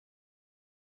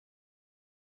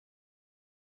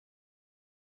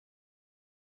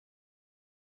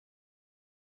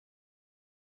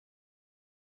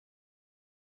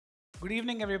Good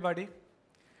evening, everybody.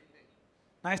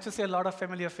 Nice to see a lot of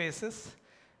familiar faces.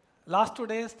 Last 2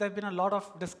 days, there have been a lot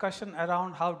of discussion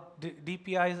around how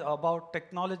DPIs are about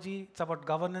technology, it's about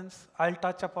governance. I'll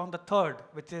touch upon the third,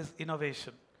 which is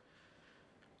innovation.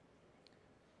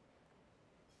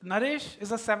 Naresh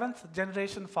is a 7th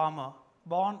generation farmer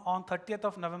born on 30th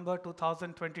of November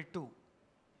 2022,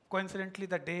 coincidentally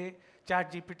the day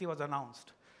ChatGPT was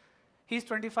announced. He's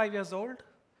 25 years old,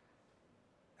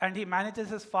 and he manages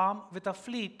his farm with a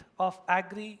fleet of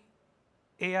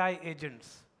agri-AI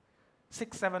agents,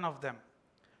 6-7 of them.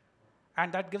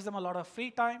 And that gives him a lot of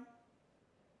free time.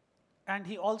 And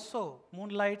he also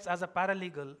moonlights as a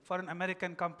paralegal for an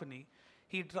American company.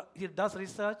 He does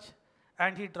research,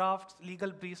 and he drafts legal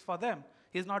briefs for them.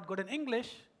 He's not good in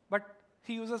English, but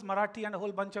he uses Marathi and a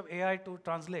whole bunch of AI to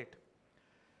translate.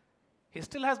 He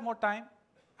still has more time,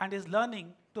 and is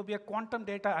learning to be a quantum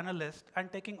data analyst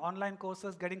and taking online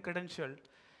courses, getting credentialed.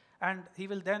 And he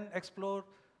will then explore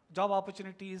job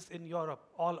opportunities in Europe,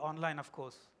 all online, of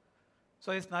course.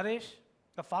 So is Naresh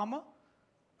a farmer,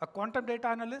 a quantum data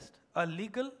analyst, a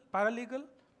paralegal?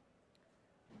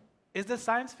 Is this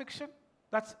science fiction?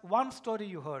 That's one story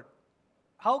you heard.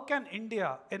 How can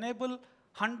India enable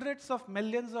hundreds of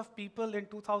millions of people in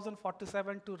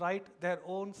 2047 to write their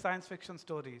own science fiction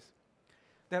stories?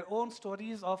 Their own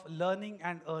stories of learning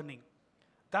and earning.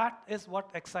 That is what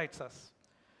excites us.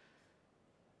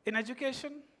 In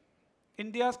education,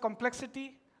 India's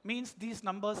complexity means these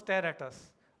numbers stare at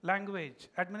us. Language,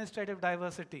 administrative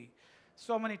diversity,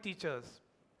 so many teachers.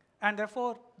 And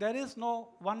therefore, there is no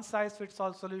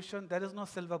one-size-fits-all solution. There is no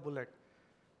silver bullet.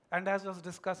 And as was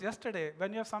discussed yesterday,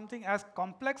 when you have something as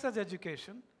complex as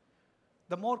education,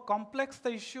 the more complex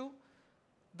the issue,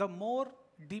 the more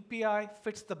DPI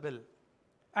fits the bill.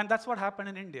 And that's what happened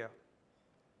in India.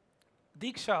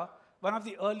 Diksha, one of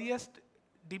the earliest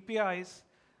DPIs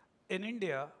in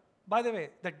India, by the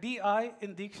way, the DI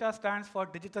in Diksha stands for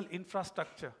Digital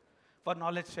Infrastructure for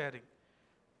Knowledge Sharing.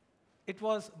 It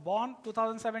was born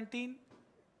 2017,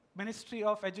 Ministry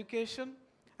of Education,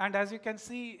 and as you can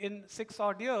see in 6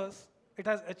 odd years, it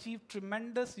has achieved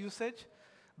tremendous usage,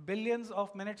 billions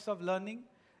of minutes of learning.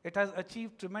 It has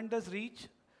achieved tremendous reach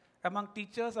among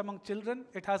teachers, among children.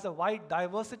 It has a wide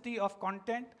diversity of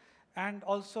content and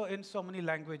also in so many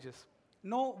languages.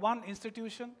 No one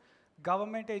institution,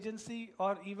 government agency,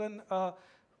 or even a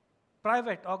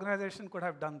private organization could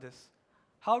have done this.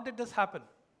 How did this happen?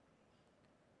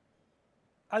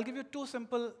 I'll give you 2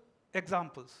 simple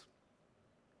examples.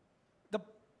 The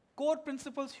core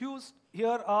principles used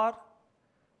here are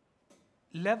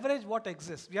leverage what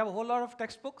exists. We have a whole lot of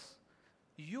textbooks.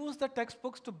 Use the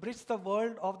textbooks to bridge the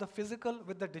world of the physical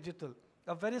with the digital.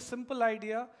 A very simple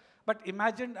idea, but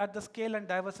imagined at the scale and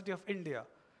diversity of India.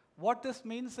 What this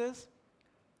means is,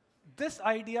 this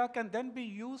idea can then be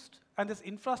used, and this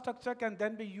infrastructure can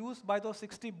then be used by those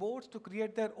 60 boards to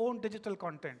create their own digital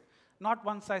content, not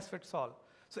one size fits all.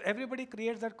 So everybody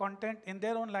creates their content in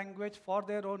their own language for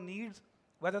their own needs,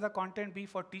 whether the content be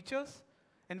for teachers,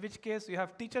 in which case you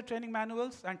have teacher training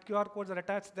manuals and QR codes are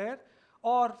attached there,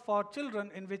 or for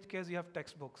children, in which case you have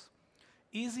textbooks.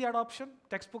 Easy adoption,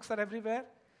 textbooks are everywhere,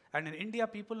 and in India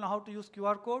people know how to use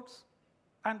QR codes,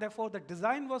 and therefore the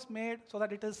design was made so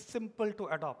that it is simple to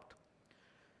adopt.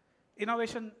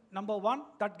 Innovation number 1,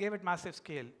 that gave it massive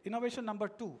scale. Innovation number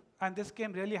 2, and this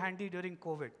came really handy during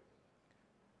COVID.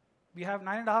 We have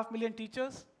 9.5 million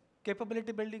teachers,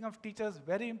 capability building of teachers,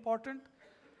 very important,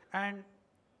 and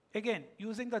again,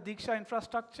 using the Diksha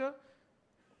infrastructure,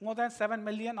 more than 7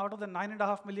 million out of the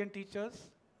 9.5 million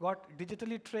teachers got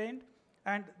digitally trained,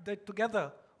 and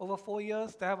together, over 4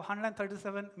 years, they have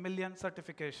 137 million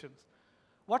certifications.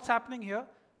 What's happening here?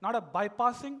 Not a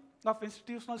bypassing of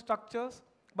institutional structures,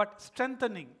 but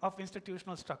strengthening of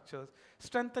institutional structures,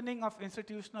 strengthening of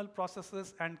institutional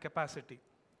processes and capacity.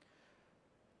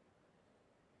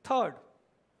 Third,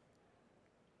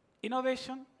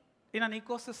 innovation in an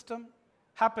ecosystem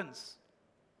happens,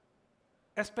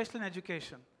 especially in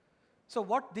education. So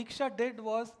what Diksha did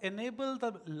was enable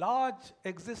the large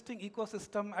existing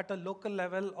ecosystem at a local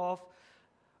level of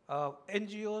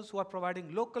NGOs who are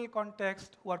providing local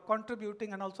context, who are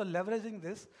contributing and also leveraging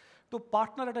this to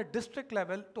partner at a district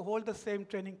level to hold the same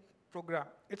training program.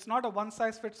 It's not a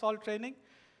one-size-fits-all training.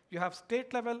 You have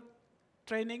state-level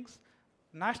trainings,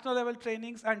 national-level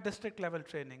trainings, and district-level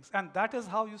trainings. And that is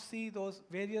how you see those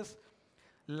various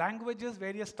languages,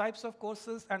 various types of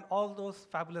courses, and all those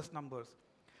fabulous numbers.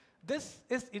 This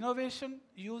is innovation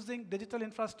using digital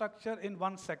infrastructure in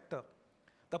one sector.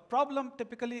 The problem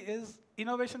typically is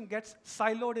innovation gets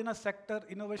siloed in a sector,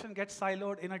 innovation gets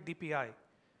siloed in a DPI.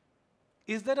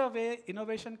 Is there a way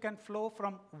innovation can flow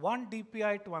from one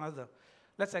DPI to another?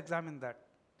 Let's examine that.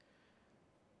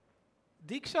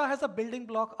 Diksha has a building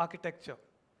block architecture.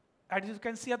 As you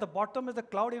can see at the bottom is the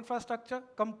cloud infrastructure,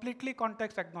 completely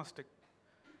context agnostic.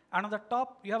 And on the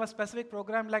top, you have a specific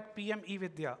program like PM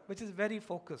eVidya, which is very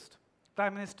focused,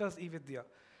 Prime Minister's eVidya.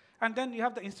 And then you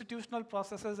have the institutional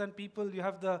processes and people, you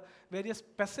have the various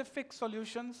specific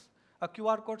solutions, a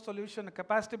QR code solution, a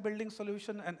capacity building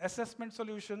solution, an assessment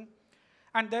solution,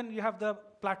 and then you have the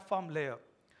platform layer.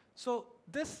 So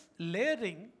this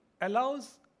layering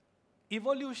allows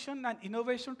evolution and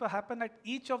innovation to happen at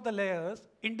each of the layers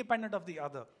independent of the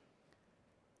other.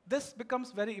 This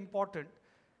becomes very important.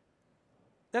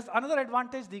 There's another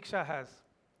advantage Diksha has.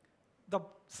 The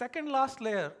second last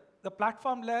layer, the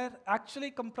platform layer,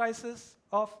 actually comprises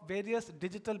of various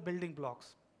digital building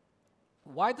blocks.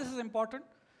 Why this is important?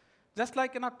 Just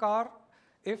like in a car,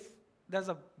 if there's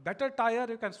a better tire,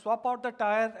 you can swap out the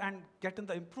tire and get in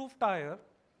the improved tire.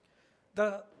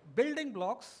 The building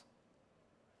blocks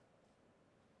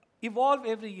evolve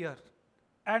every year.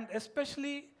 And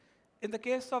especially in the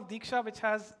case of Diksha, which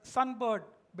has Sunbird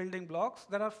building blocks,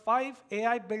 there are 5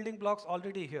 AI building blocks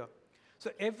already here.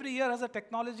 So every year as the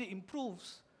technology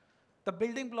improves, the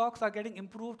building blocks are getting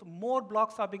improved, more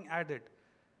blocks are being added.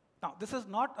 Now, this is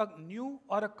not a new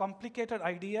or a complicated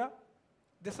idea.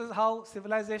 This is how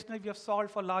civilizationally we have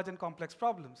solved for large and complex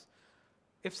problems.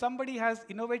 If somebody has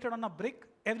innovated on a brick,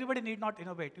 everybody need not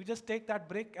innovate. You just take that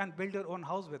brick and build your own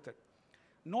house with it.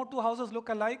 No two houses look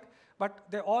alike, but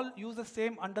they all use the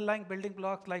same underlying building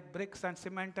blocks like bricks and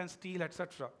cement and steel,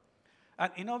 etc.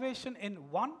 And innovation in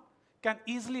one can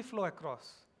easily flow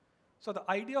across. So the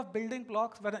idea of building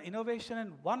blocks where an innovation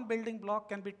in one building block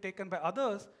can be taken by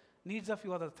others needs a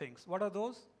few other things. What are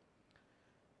those?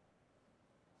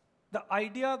 The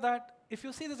idea that if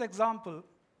you see this example,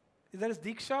 there is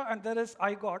Diksha and there is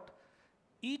iGot.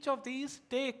 Each of these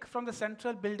take from the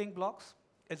central building blocks.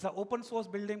 It's the open source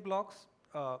building blocks.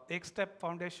 EkStep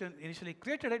Foundation initially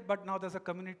created it, but now there's a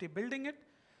community building it.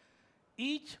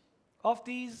 Each of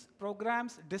these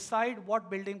programs decide what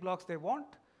building blocks they want.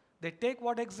 They take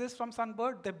what exists from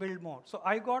Sunbird, they build more. So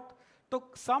iGot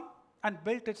took some and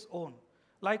built its own.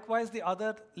 Likewise, the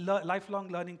other lifelong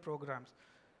learning programs.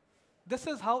 This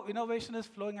is how innovation is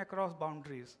flowing across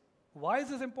boundaries. Why is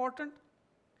this important?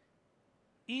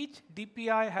 Each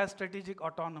DPI has strategic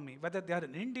autonomy, whether they are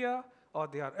in India or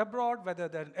they are abroad, whether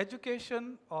they're in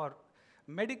education or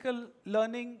medical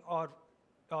learning or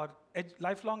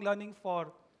lifelong learning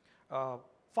for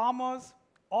farmers.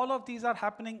 All of these are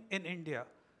happening in India.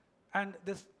 And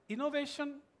this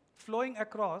innovation flowing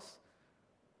across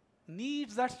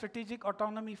needs that strategic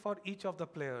autonomy for each of the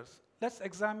players. Let's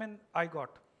examine iGot.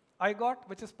 iGot,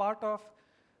 which is part of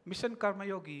Mission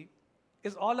Karmayogi,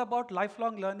 is all about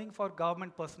lifelong learning for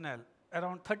government personnel.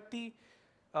 Around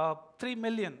 33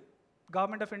 million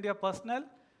Government of India personnel.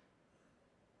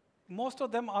 Most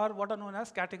of them are what are known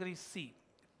as category C.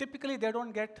 Typically, they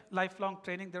don't get lifelong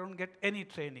training, they don't get any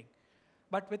training.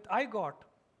 But with iGot,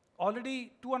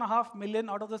 already 2.5 million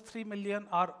out of those 3 million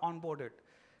are onboarded.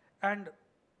 And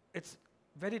it's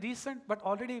very recent, but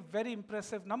already very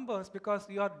impressive numbers because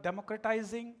you are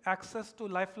democratizing access to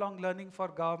lifelong learning for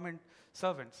government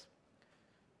servants.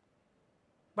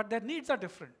 But their needs are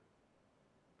different.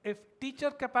 If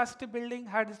teacher capacity building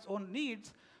had its own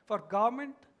needs, for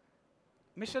government,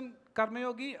 Mission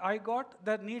Karmayogi, iGot,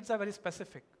 their needs are very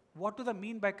specific. What do they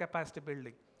mean by capacity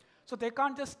building? So they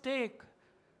can't just take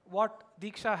what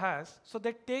Diksha has, so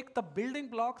they take the building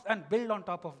blocks and build on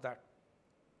top of that.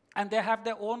 And they have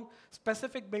their own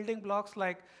specific building blocks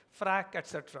like FRAC,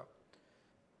 etc.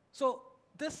 So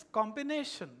this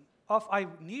combination of I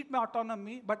need my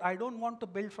autonomy, but I don't want to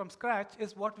build from scratch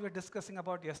is what we were discussing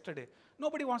about yesterday.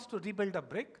 Nobody wants to rebuild a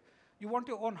brick. You want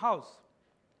your own house.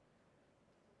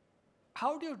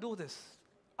 How do you do this?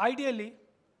 Ideally,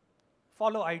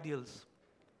 follow ideals,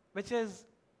 which is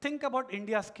think about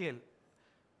India scale.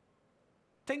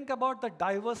 Think about the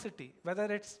diversity, whether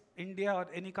it's India or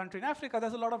any country in Africa,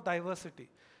 there's a lot of diversity.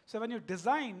 So when you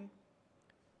design,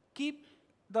 keep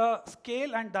the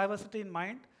scale and diversity in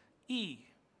mind. E,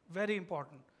 very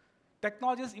important.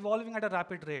 Technology is evolving at a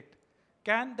rapid rate.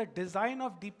 Can the design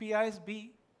of DPIs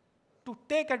be to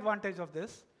take advantage of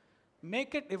this,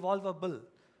 make it evolvable?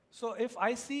 So if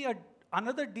I see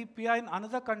another DPI in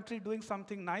another country doing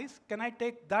something nice, can I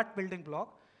take that building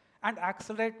block and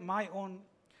accelerate my own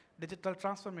digital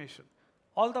transformation,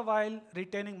 all the while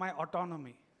retaining my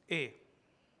autonomy? A.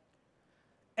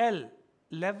 L,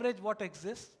 leverage what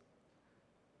exists,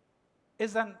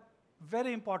 is a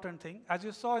very important thing. As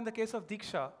you saw in the case of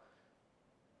Diksha,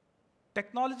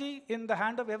 Technology in the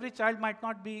hand of every child might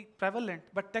not be prevalent,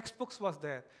 but textbooks was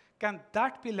there. Can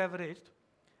that be leveraged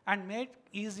and made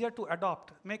easier to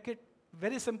adopt? Make it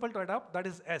very simple to adopt, that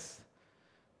is S.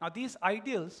 Now these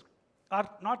ideals are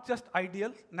not just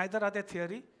ideal, neither are they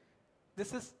theory.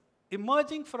 This is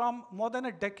emerging from more than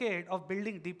a decade of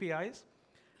building DPIs,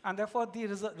 and therefore they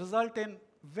result in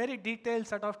very detailed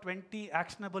set of 20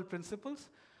 actionable principles,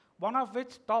 one of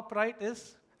which, top right,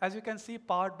 is, as you can see,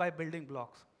 powered by building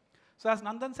blocks. So as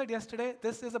Nandan said yesterday,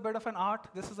 this is a bit of an art,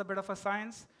 this is a bit of a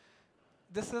science,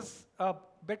 this is a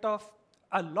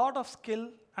lot of skill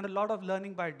and a lot of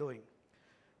learning by doing.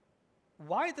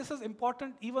 Why this is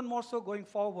important, even more so going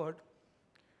forward,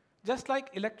 just like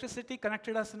electricity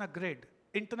connected us in a grid,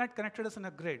 internet connected us in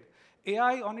a grid,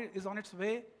 AI is on its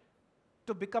way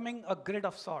to becoming a grid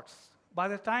of sorts. By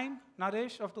the time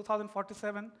Naresh of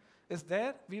 2047 is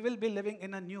there, we will be living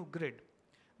in a new grid.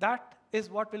 That is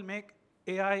what will make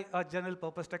AI a general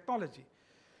purpose technology.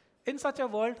 In such a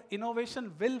world,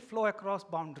 innovation will flow across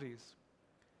boundaries.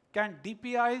 Can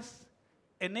DPIs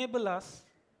enable us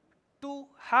to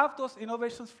have those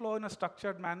innovations flow in a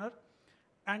structured manner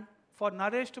and for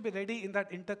Naresh to be ready in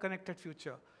that interconnected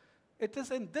future? It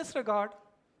is in this regard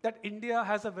that India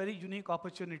has a very unique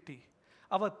opportunity.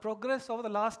 Our progress over the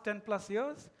last 10+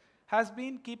 years has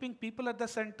been keeping people at the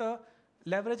center,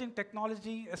 leveraging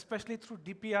technology, especially through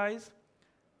DPIs,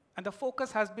 and the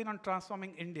focus has been on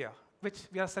transforming India, which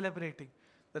we are celebrating.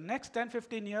 The next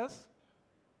 10-15 years,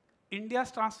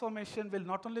 India's transformation will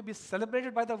not only be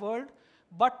celebrated by the world,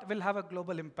 but will have a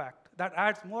global impact. That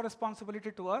adds more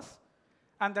responsibility to us,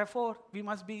 and therefore, we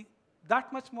must be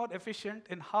that much more efficient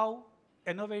in how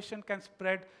innovation can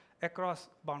spread across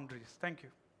boundaries. Thank you.